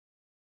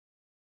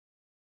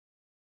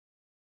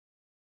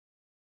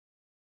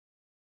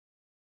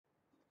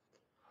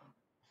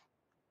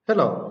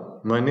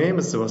Hello, my name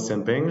is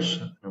Sebastian Bengsch.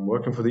 I'm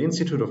working for the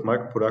Institute of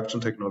Microproduction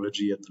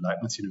Technology at the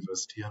Leibniz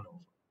University,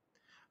 Hannover.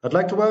 I'd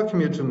like to welcome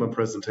you to my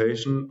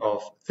presentation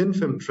of thin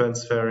film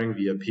transferring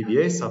via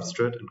PVA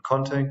substrate and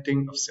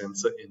contacting of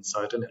sensor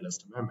inside an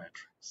elastomer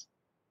matrix.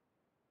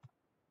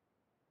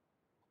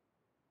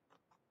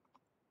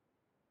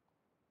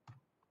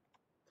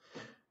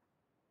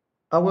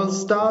 I will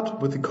start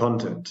with the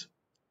content.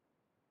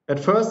 At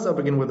first, I'll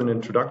begin with an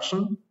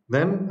introduction,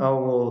 then I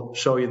will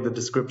show you the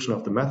description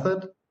of the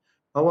method.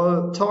 I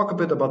will talk a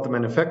bit about the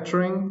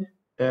manufacturing.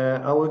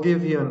 I will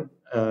give you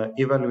an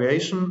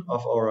evaluation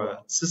of our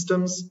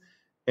systems,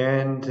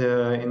 and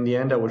in the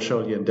end, I will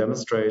show you a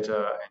demonstrator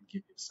and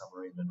give you a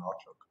summary and an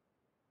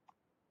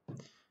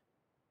outlook.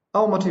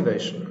 Our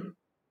motivation.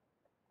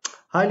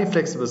 Highly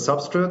flexible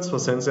substrates for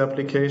sensor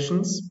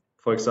applications,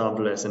 for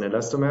example, as in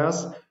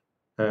elastomers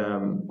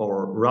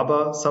or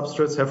rubber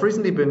substrates, have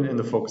recently been in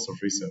the focus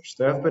of research.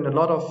 There have been a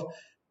lot of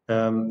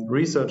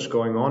research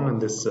going on in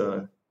this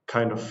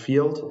kind of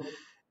field,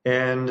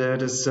 and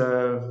it is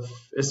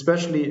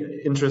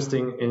especially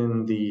interesting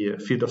in the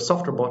field of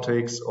soft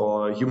robotics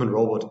or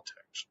human-robot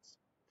interactions.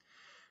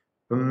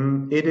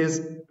 It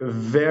is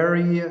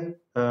very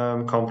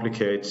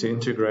complicated to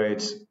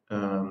integrate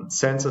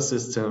sensor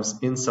systems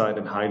inside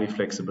a highly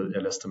flexible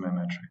elastomer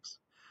matrix.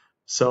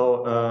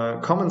 So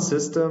common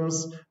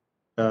systems,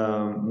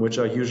 which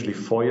are usually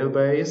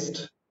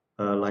foil-based,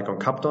 like on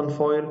Kapton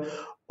foil,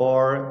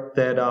 or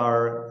that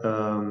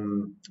are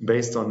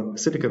based on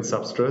silicon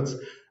substrates,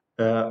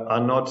 are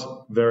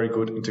not very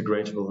good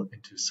integratable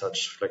into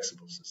such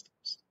flexible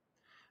systems.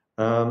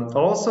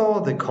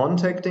 Also, the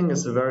contacting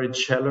is a very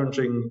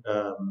challenging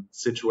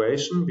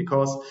situation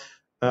because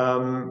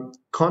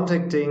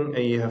contacting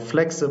a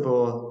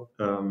flexible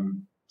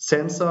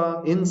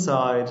sensor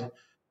inside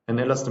an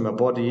elastomer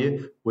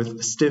body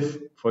with stiff,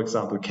 for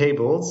example,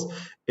 cables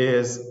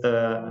is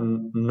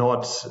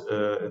not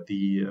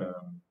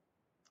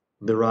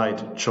the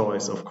right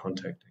choice of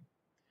contacting.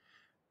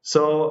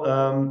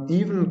 So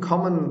even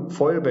common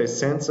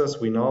foil-based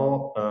sensors we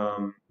know,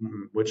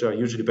 which are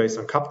usually based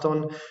on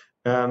Kapton,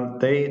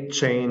 they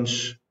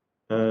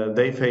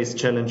face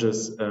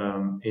challenges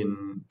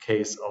in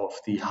case of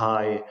the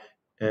high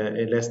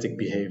elastic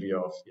behavior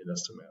of the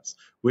elastomers,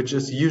 which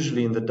is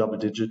usually in the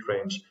double-digit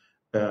range,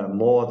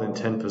 more than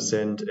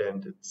 10%,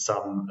 and in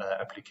some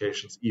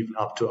applications even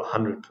up to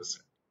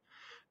 100%.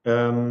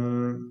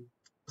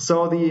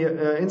 So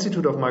the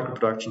Institute of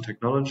Microproduction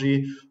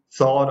Technology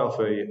thought of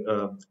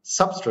a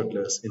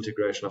substrateless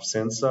integration of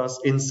sensors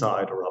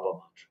inside a rubber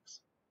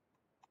matrix.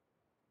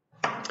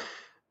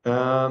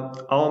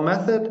 Our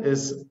method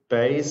is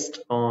based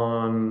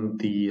on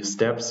the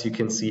steps you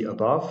can see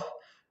above.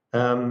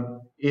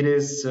 It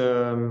is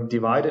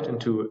divided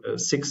into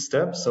 6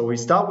 steps. So we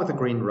start with a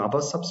green rubber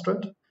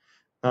substrate.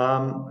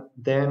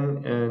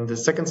 Then in the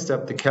second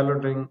step, the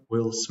coloring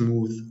will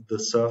smooth the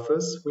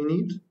surface we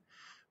need.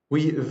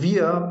 We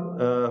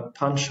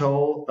punch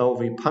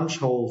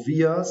hole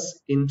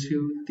vias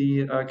into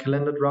the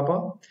calendered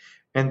rubber,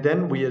 and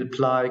then we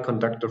apply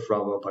conductive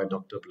rubber by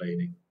Dr.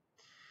 Blading.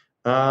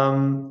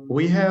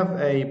 We have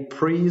a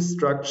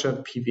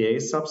pre-structured PVA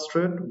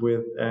substrate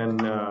with an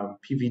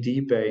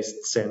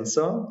PVD-based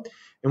sensor,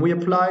 and we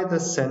apply the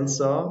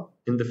sensor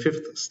in the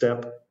 5th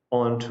step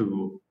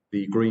onto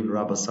the green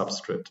rubber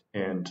substrate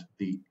and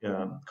the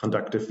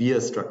conductive via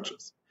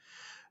structures.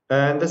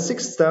 And the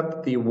 6th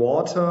step, the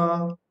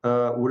water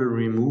will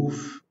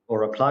remove,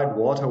 or applied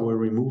water will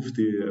remove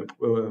the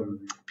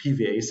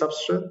PVA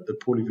substrate, the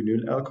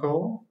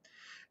polyvinyl-alcohol,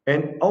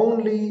 and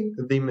only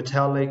the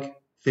metallic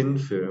thin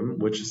film,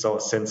 which is our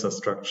sensor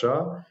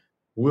structure,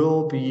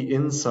 will be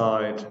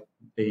inside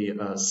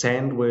a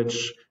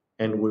sandwich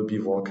and will be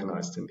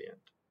vulcanized in the end.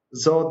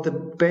 So the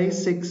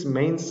basics,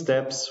 main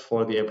steps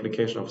for the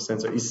application of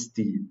sensor is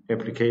the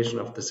application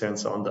of the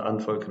sensor on the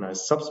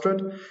unvulcanized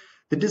substrate,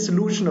 the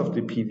dissolution of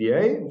the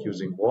PVA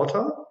using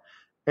water,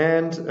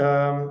 and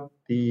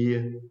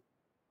the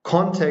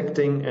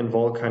contacting and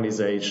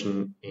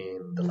vulcanization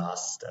in the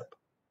last step.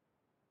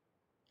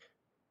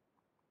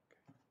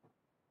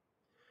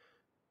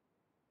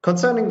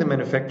 Concerning the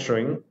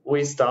manufacturing,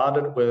 we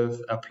started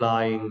with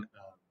applying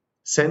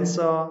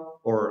sensor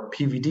or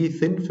PVD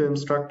thin film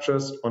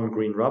structures on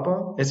green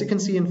rubber. As you can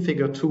see in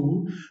figure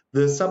 2,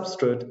 the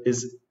substrate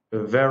is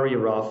very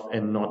rough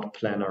and not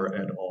planar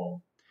at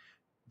all.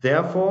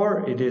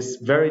 Therefore, it is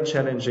very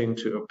challenging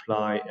to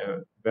apply a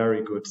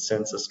very good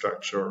sensor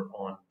structure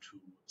onto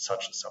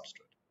such a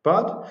substrate.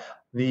 But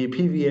the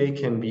PVA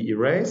can be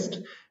erased.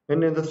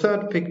 And in the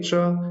third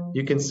picture,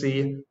 you can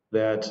see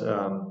that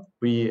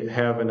we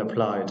have an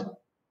applied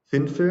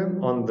thin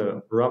film on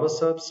the rubber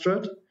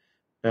substrate,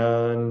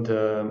 and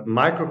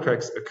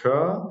microcracks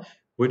occur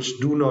which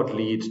do not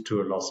lead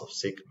to a loss of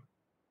signal.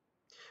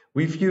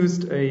 We've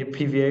used a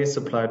PVA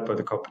supplied by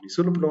the company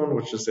Ulrich,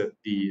 which is at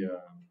the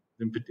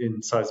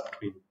in size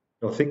between,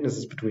 or thickness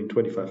is between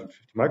 25 and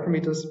 50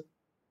 micrometers.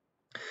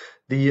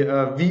 The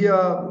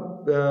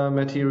via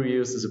material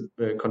used is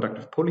a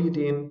conductive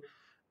polyethylene,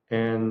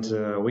 And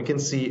we can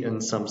see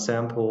in some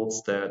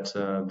samples that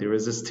the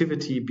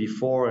resistivity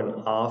before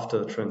and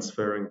after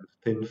transferring the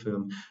thin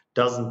film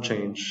doesn't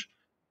change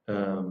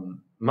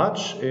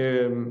much.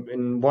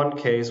 In one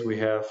case, we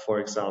have, for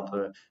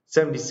example,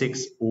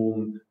 76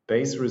 ohm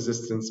base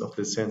resistance of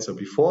the sensor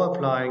before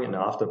applying, and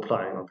after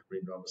applying on the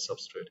green rubber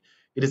substrate,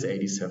 it is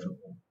 87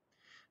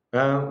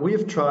 ohm. We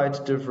have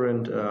tried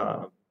different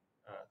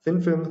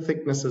thin film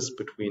thicknesses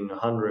between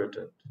 100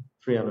 and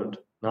 300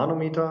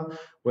 nanometer,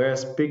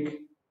 whereas big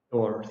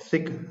or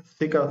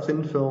thicker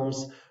thin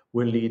films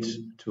will lead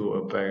to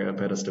a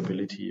better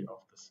stability of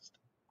the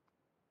system.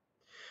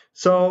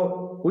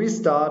 So we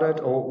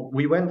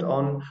went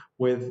on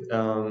with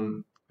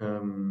a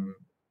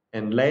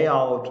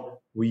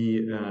layout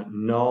we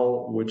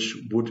know which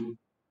would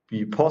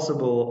be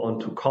possible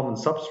onto common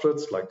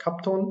substrates like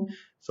Kapton.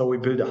 So we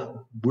built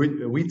a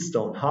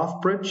Wheatstone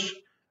half bridge,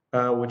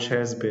 which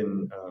has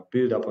been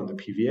built up on the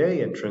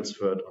PVA and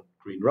transferred on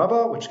green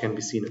rubber, which can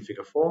be seen in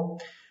figure 4.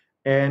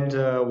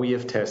 And we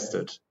have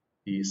tested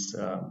these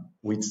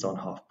Wheatstone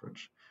half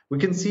bridge. We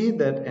can see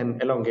that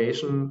an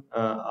elongation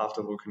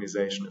after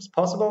vulcanization is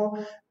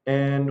possible,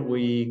 and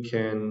we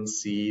can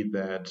see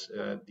that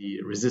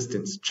the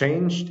resistance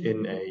changed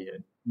in a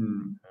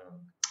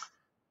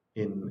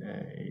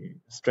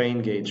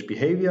strain gauge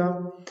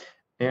behavior,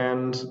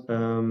 and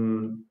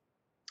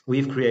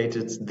we've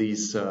created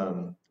these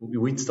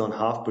Wheatstone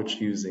half bridge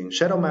using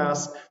shadow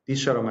masks.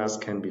 These shadow masks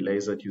can be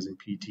lasered using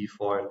PET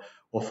foil,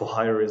 or for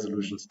higher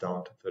resolutions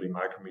down to 30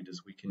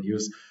 micrometers, we can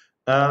use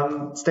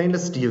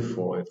stainless steel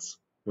foils,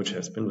 which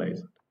have been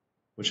lasered.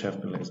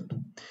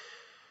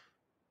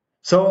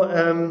 So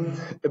an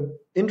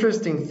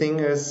interesting thing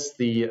is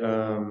the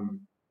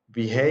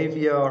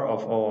behavior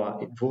of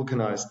our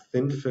vulcanized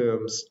thin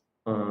films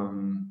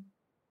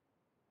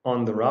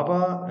on the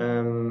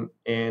rubber,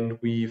 and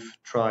we've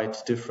tried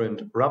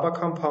different rubber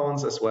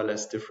compounds as well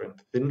as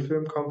different thin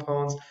film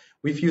compounds.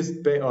 We've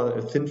used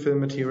thin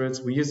film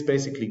materials. We use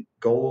basically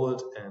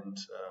gold and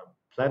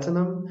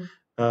platinum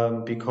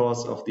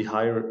because of the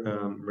high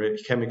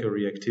chemical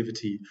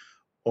reactivity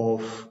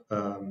of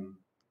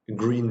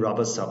green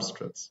rubber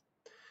substrates.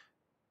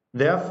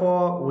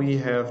 Therefore, we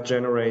have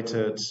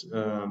generated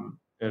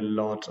a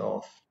lot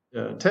of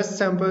test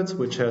samples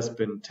which has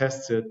been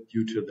tested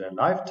due to their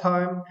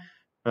lifetime.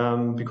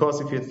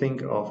 Because if you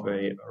think of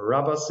a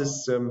rubber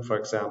system, for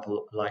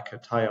example, like a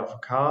tire of a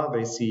car,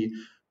 they see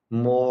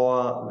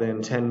more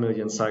than 10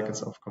 million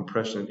cycles of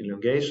compression and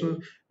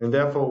elongation. And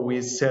therefore,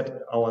 we set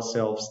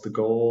ourselves the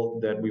goal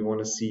that we want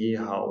to see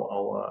how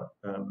our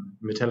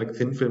metallic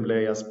thin film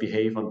layers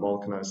behave on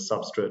vulcanized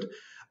substrate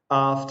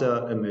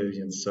after 1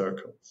 million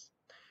circles.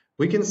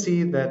 We can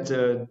see that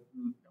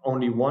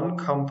only one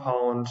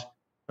compound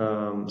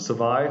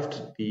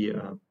survived the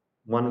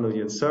 1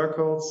 million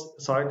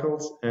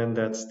cycles, and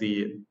that's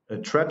the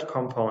thread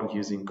compound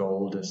using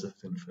gold as a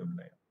thin film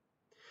layer.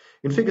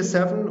 In figure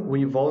 7,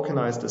 we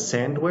vulcanized a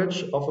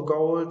sandwich of a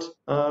gold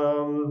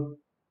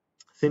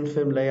thin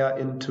film layer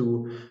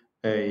into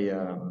a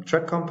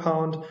thread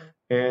compound,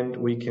 and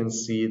we can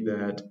see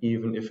that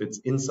even if it's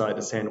inside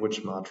a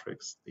sandwich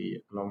matrix,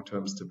 the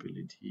long-term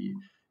stability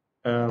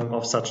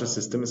of such a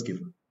system is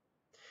given.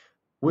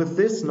 With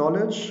this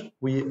knowledge,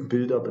 we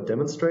build up a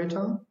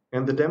demonstrator,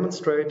 and the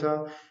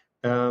demonstrator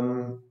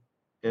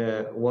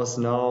was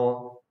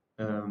now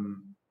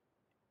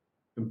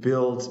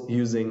built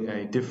using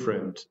a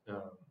different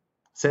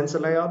sensor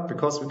layout,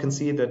 because we can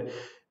see that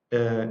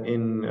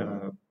in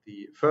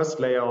the first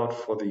layout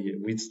for the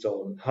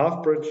Wheatstone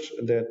half bridge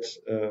that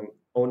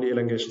only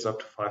elongations up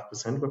to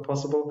 5% were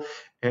possible,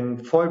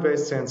 and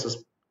foil-based sensors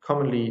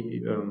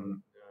commonly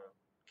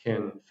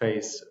can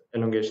face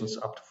elongations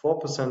up to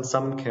 4%.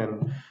 Some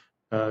can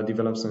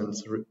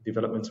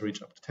developments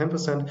reach up to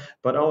 10%,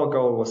 but our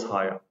goal was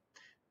higher.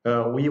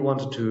 We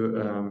wanted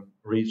to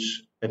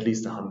reach at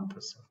least 100%.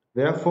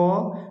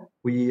 Therefore,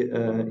 we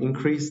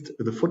increased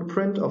the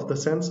footprint of the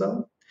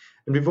sensor,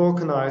 and we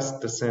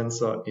vulcanized the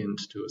sensor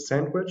into a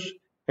sandwich.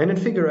 And in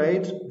figure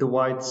 8, the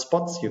white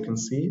spots you can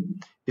see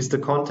is the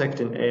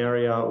contacting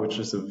area, which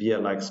is a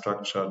via-like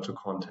structure to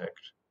contact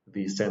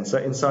the sensor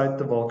inside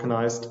the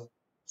vulcanized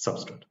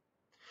substrate.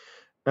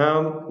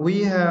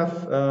 We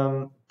have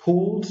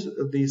pulled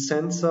the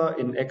sensor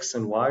in X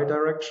and Y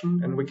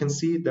direction, and we can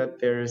see that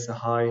there is a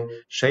high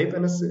shape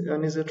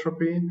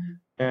anisotropy,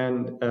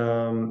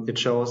 and it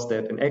shows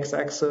that in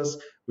X-axis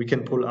we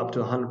can pull up to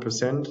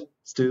 100%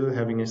 still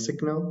having a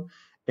signal,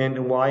 and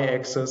in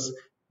Y-axis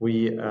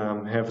we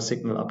have a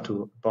signal up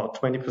to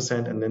about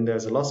 20%, and then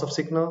there's a loss of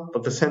signal,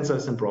 but the sensor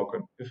isn't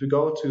broken. If we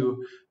go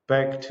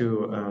back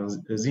to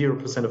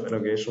 0% of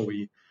elongation,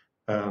 we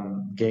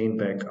gain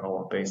back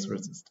our base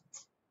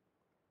resistance.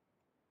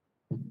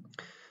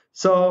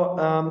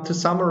 So to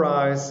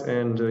summarize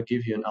and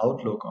give you an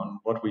outlook on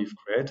what we've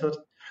created,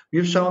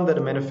 we've shown that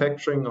the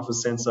manufacturing of a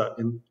sensor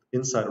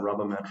inside a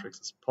rubber matrix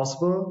is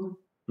possible,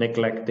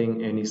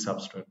 neglecting any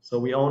substrate. So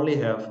we only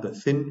have the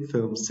thin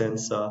film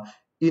sensor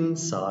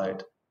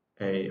inside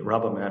a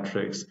rubber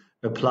matrix,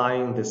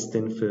 applying this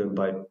thin film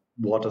by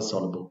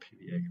water-soluble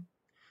PVA.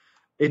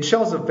 it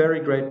shows a very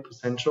great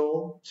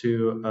potential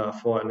to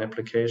for an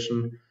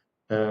application,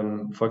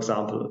 for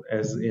example,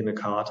 as in a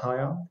car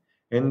tire.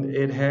 And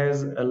it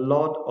has a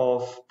lot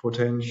of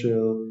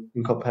potential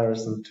in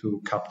comparison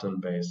to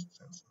Kapton-based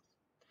sensors.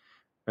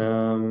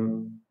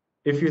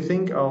 If you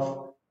think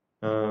of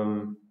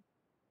the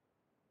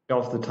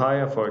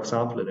tire, for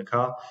example, in a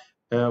car,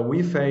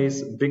 we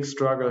face big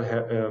struggle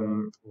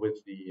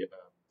with the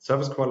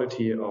surface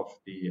quality of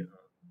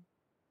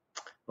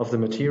the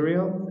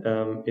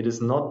material. It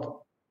is not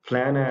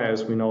planar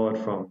as we know it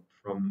from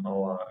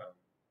our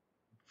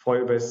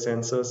foil-based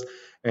sensors,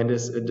 and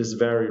it is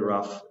very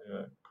rough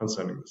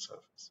concerning the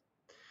surface.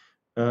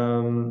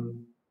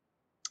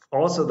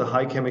 Also, the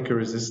high chemical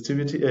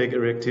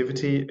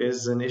reactivity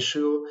is an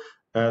issue.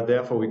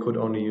 Therefore, we could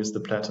only use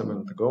the platinum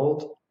and the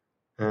gold.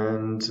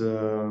 And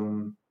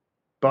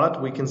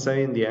but we can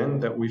say in the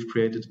end that we've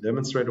created a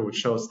demonstrator which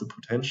shows the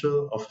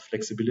potential of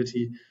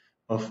flexibility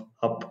of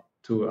up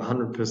to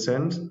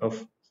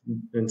 100%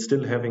 and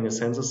still having a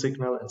sensor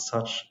signal in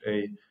such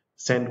a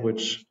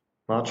sandwich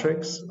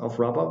matrix of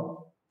rubber.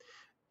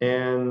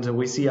 And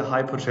we see a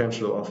high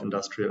potential of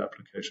industrial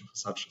application for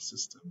such a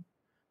system,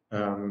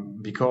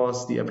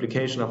 because the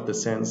application of the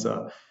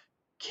sensor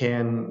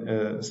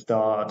can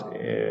start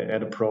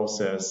at a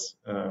process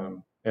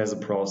as a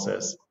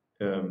process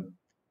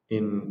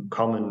in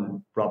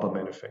common rubber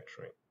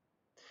manufacturing.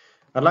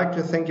 I'd like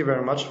to thank you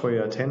very much for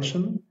your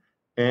attention,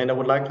 and I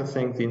would like to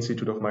thank the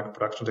Institute of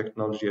Microproduction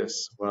Technology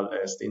as well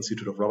as the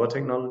Institute of Rubber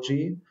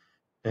Technology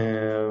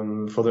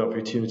for the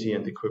opportunity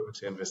and the equipment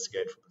to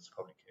investigate for this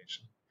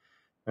publication.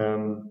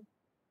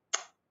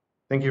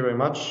 Thank you very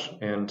much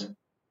and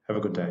have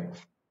a good day.